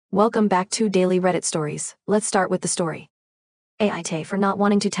Welcome back to Daily Reddit Stories. Let's start with the story. AITA for not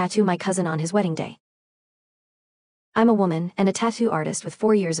wanting to tattoo my cousin on his wedding day. I'm a woman and a tattoo artist with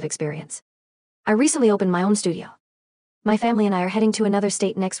 4 years of experience. I recently opened my own studio. My family and I are heading to another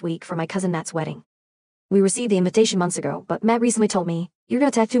state next week for my cousin Matt's wedding. We received the invitation months ago, but Matt recently told me, "You're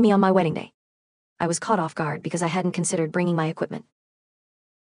gonna tattoo me on my wedding day." I was caught off guard because I hadn't considered bringing my equipment.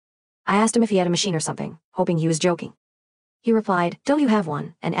 I asked him if he had a machine or something, hoping he was joking. He replied, "Don't you have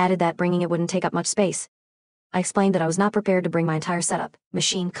one?" and added that bringing it wouldn't take up much space. I explained that I was not prepared to bring my entire setup,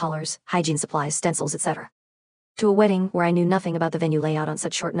 machine, colors, hygiene supplies, stencils, etc., to a wedding where I knew nothing about the venue layout on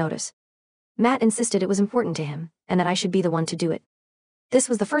such short notice. Matt insisted it was important to him, and that I should be the one to do it. This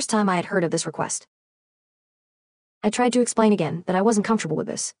was the first time I had heard of this request. I tried to explain again that I wasn't comfortable with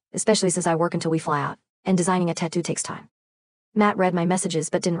this, especially since I work until we fly out, and designing a tattoo takes time. Matt read my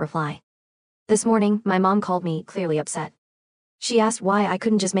messages but didn't reply. This morning, my mom called me, clearly upset. She asked why I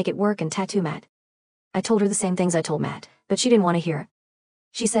couldn't just make it work and tattoo Matt. I told her the same things I told Matt, but she didn't want to hear it.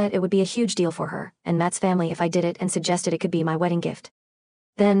 She said it would be a huge deal for her and Matt's family if I did it and suggested it could be my wedding gift.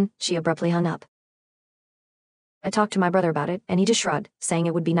 Then, she abruptly hung up. I talked to my brother about it and he just shrugged, saying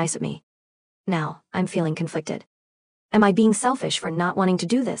it would be nice of me. Now, I'm feeling conflicted. Am I being selfish for not wanting to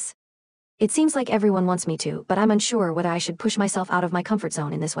do this? It seems like everyone wants me to, but I'm unsure whether I should push myself out of my comfort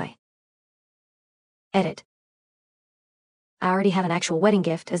zone in this way. Edit. I already have an actual wedding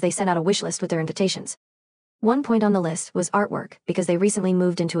gift as they sent out a wish list with their invitations. One point on the list was artwork because they recently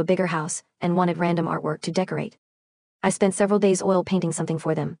moved into a bigger house and wanted random artwork to decorate. I spent several days oil painting something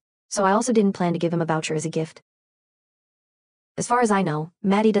for them, so I also didn't plan to give him a voucher as a gift. As far as I know,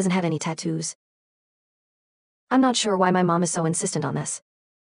 Maddie doesn't have any tattoos. I'm not sure why my mom is so insistent on this.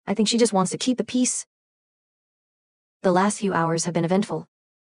 I think she just wants to keep the peace. The last few hours have been eventful.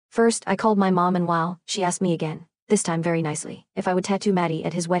 First, I called my mom and wow, she asked me again, this time very nicely, if I would tattoo Maddie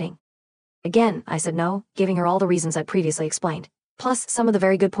at his wedding. Again, I said no, giving her all the reasons I'd previously explained, plus some of the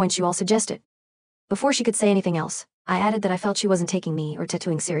very good points you all suggested. Before she could say anything else, I added that I felt she wasn't taking me or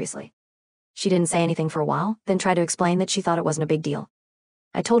tattooing seriously. She didn't say anything for a while, then tried to explain that she thought it wasn't a big deal.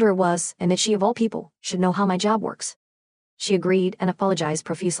 I told her it was, and that she of all people should know how my job works. She agreed and apologized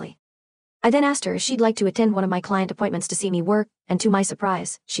profusely. I then asked her if she'd like to attend one of my client appointments to see me work, and to my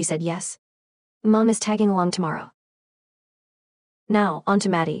surprise, she said yes. Mom is tagging along tomorrow. Now, on to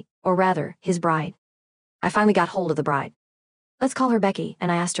Maddie, or rather, his bride. I finally got hold of the bride. Let's call her Becky,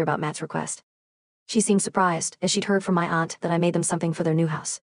 and I asked her about Matt's request. She seemed surprised, as she'd heard from my aunt that I made them something for their new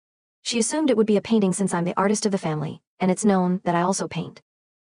house. She assumed it would be a painting since I'm the artist of the family, and it's known that I also paint.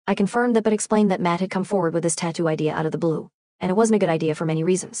 I confirmed that but explained that Matt had come forward with this tattoo idea out of the blue, and it wasn't a good idea for many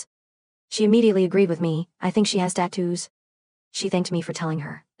reasons. She immediately agreed with me. I think she has tattoos. She thanked me for telling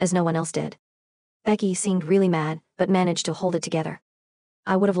her, as no one else did. Becky seemed really mad, but managed to hold it together.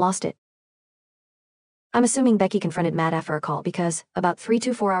 I would have lost it. I'm assuming Becky confronted Matt after our call because, about 3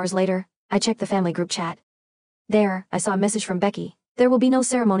 to 4 hours later, I checked the family group chat. There, I saw a message from Becky. There will be no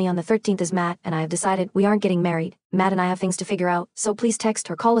ceremony on the 13th as Matt and I have decided we aren't getting married. Matt and I have things to figure out, so please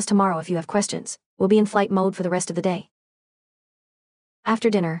text or call us tomorrow if you have questions. We'll be in flight mode for the rest of the day. After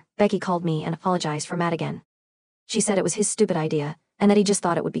dinner, Becky called me and apologized for Matt again. She said it was his stupid idea, and that he just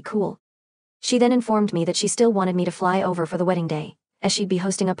thought it would be cool. She then informed me that she still wanted me to fly over for the wedding day, as she'd be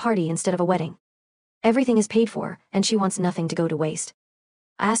hosting a party instead of a wedding. Everything is paid for, and she wants nothing to go to waste.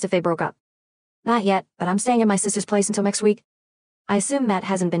 I asked if they broke up. Not yet, but I'm staying at my sister's place until next week. I assume Matt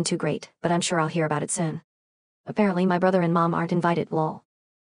hasn't been too great, but I'm sure I'll hear about it soon. Apparently my brother and mom aren't invited, lol.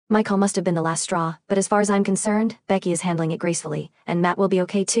 My call must have been the last straw, but as far as I'm concerned, Becky is handling it gracefully, and Matt will be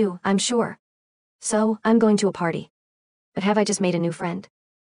okay too, I'm sure. So, I'm going to a party. But have I just made a new friend?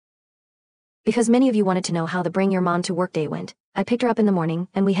 Because many of you wanted to know how the Bring Your Mom to Work day went, I picked her up in the morning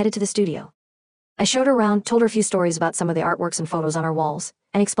and we headed to the studio. I showed her around, told her a few stories about some of the artworks and photos on our walls,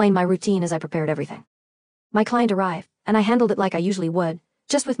 and explained my routine as I prepared everything. My client arrived, and I handled it like I usually would,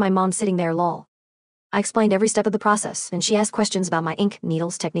 just with my mom sitting there lol. I explained every step of the process, and she asked questions about my ink,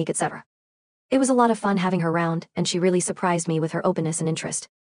 needles, technique, etc. It was a lot of fun having her around, and she really surprised me with her openness and interest.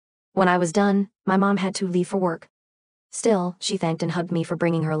 When I was done, my mom had to leave for work. Still, she thanked and hugged me for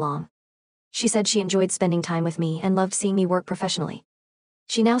bringing her along. She said she enjoyed spending time with me and loved seeing me work professionally.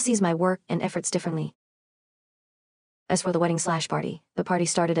 She now sees my work and efforts differently. As for the wedding/party, the party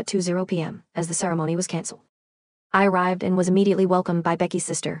started at 2:00 p.m., as the ceremony was cancelled. I arrived and was immediately welcomed by Becky's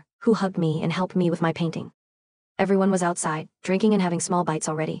sister, who hugged me and helped me with my painting. Everyone was outside, drinking and having small bites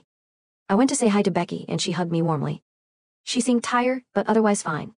already. I went to say hi to Becky and she hugged me warmly. She seemed tired, but otherwise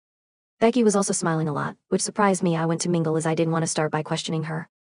fine. Becky was also smiling a lot, which surprised me. I went to mingle as I didn't want to start by questioning her.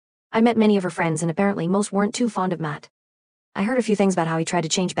 I met many of her friends and apparently most weren't too fond of Matt. I heard a few things about how he tried to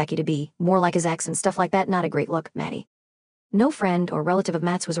change Becky to be more like his ex and stuff like that. Not a great look, Maddie. No friend or relative of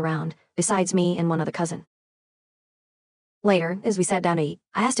Matt's was around, besides me and one other cousin. Later, as we sat down to eat,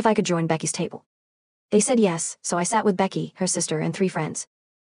 I asked if I could join Becky's table. They said yes, so I sat with Becky, her sister, and 3 friends.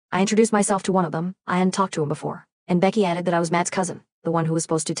 I introduced myself to one of them. I hadn't talked to him before, and Becky added that I was Matt's cousin, the one who was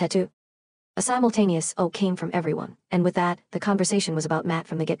supposed to tattoo. A simultaneous "oh" came from everyone, and with that, the conversation was about Matt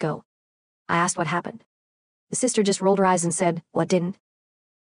from the get-go. I asked what happened. The sister just rolled her eyes and said, "What didn't?"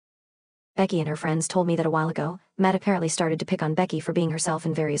 Becky and her friends told me that a while ago, Matt apparently started to pick on Becky for being herself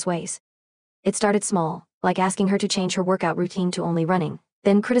in various ways. It started small, like asking her to change her workout routine to only running,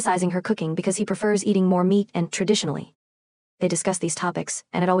 then criticizing her cooking because he prefers eating more meat and traditionally. They discussed these topics,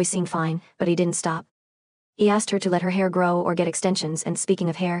 and it always seemed fine, but he didn't stop. He asked her to let her hair grow or get extensions, and speaking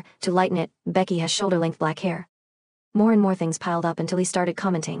of hair, to lighten it. Becky has shoulder-length black hair. More and more things piled up until he started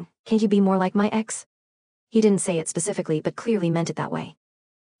commenting, "Can't you be more like my ex?" He didn't say it specifically but clearly meant it that way.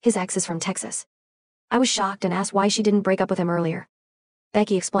 His ex is from Texas. I was shocked and asked why she didn't break up with him earlier.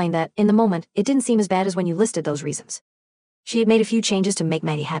 Becky explained that, in the moment, it didn't seem as bad as when you listed those reasons. She had made a few changes to make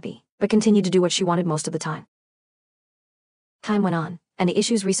Maddie happy, but continued to do what she wanted most of the time. Time went on, and the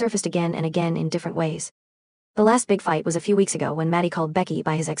issues resurfaced again and again in different ways. The last big fight was a few weeks ago when Maddie called Becky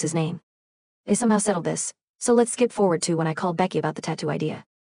by his ex's name. They somehow settled this, so let's skip forward to when I called Becky about the tattoo idea.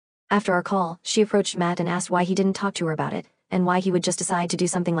 After our call, she approached Matt and asked why he didn't talk to her about it, and why he would just decide to do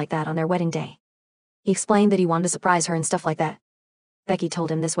something like that on their wedding day. He explained that he wanted to surprise her and stuff like that. Becky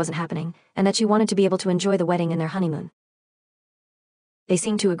told him this wasn't happening, and that she wanted to be able to enjoy the wedding and their honeymoon. They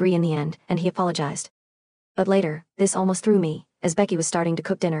seemed to agree in the end, and he apologized. But later, this almost threw me. As Becky was starting to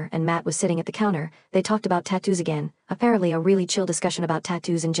cook dinner and Matt was sitting at the counter, they talked about tattoos again, apparently a really chill discussion about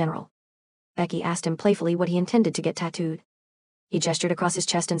tattoos in general. Becky asked him playfully what he intended to get tattooed. He gestured across his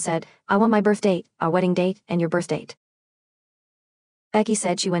chest and said, "I want my birth date, our wedding date, and your birth date." Becky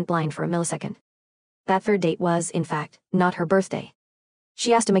said she went blind for a millisecond. That third date was, in fact, not her birthday.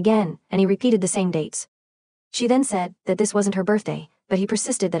 She asked him again, and he repeated the same dates. She then said that this wasn't her birthday, but he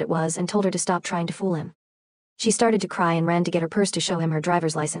persisted that it was and told her to stop trying to fool him. She started to cry and ran to get her purse to show him her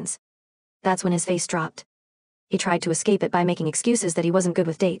driver's license. That's when his face dropped. He tried to escape it by making excuses that he wasn't good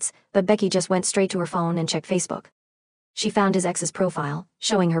with dates, but Becky just went straight to her phone and checked Facebook. She found his ex's profile,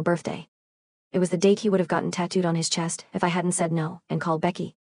 showing her birthday. It was the date he would have gotten tattooed on his chest if I hadn't said no and called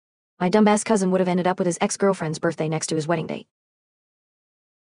Becky. My dumbass cousin would have ended up with his ex-girlfriend's birthday next to his wedding date.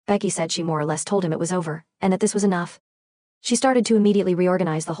 Becky said she more or less told him it was over, and that this was enough. She started to immediately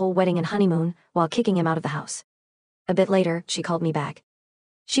reorganize the whole wedding and honeymoon, while kicking him out of the house. A bit later, she called me back.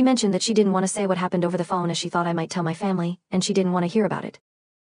 She mentioned that she didn't want to say what happened over the phone as she thought I might tell my family, and she didn't want to hear about it.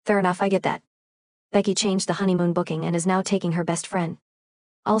 Fair enough, I get that. Becky changed the honeymoon booking and is now taking her best friend.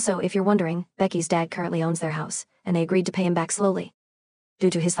 Also, if you're wondering, Becky's dad currently owns their house, and they agreed to pay him back slowly. Due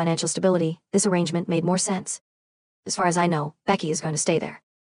to his financial stability, this arrangement made more sense. As far as I know, Becky is going to stay there.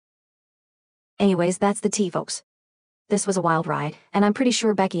 Anyways, that's the tea, folks. This was a wild ride, and I'm pretty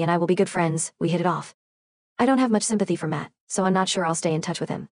sure Becky and I will be good friends. We hit it off. I don't have much sympathy for Matt, so I'm not sure I'll stay in touch with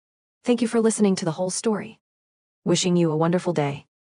him. Thank you for listening to the whole story. Wishing you a wonderful day.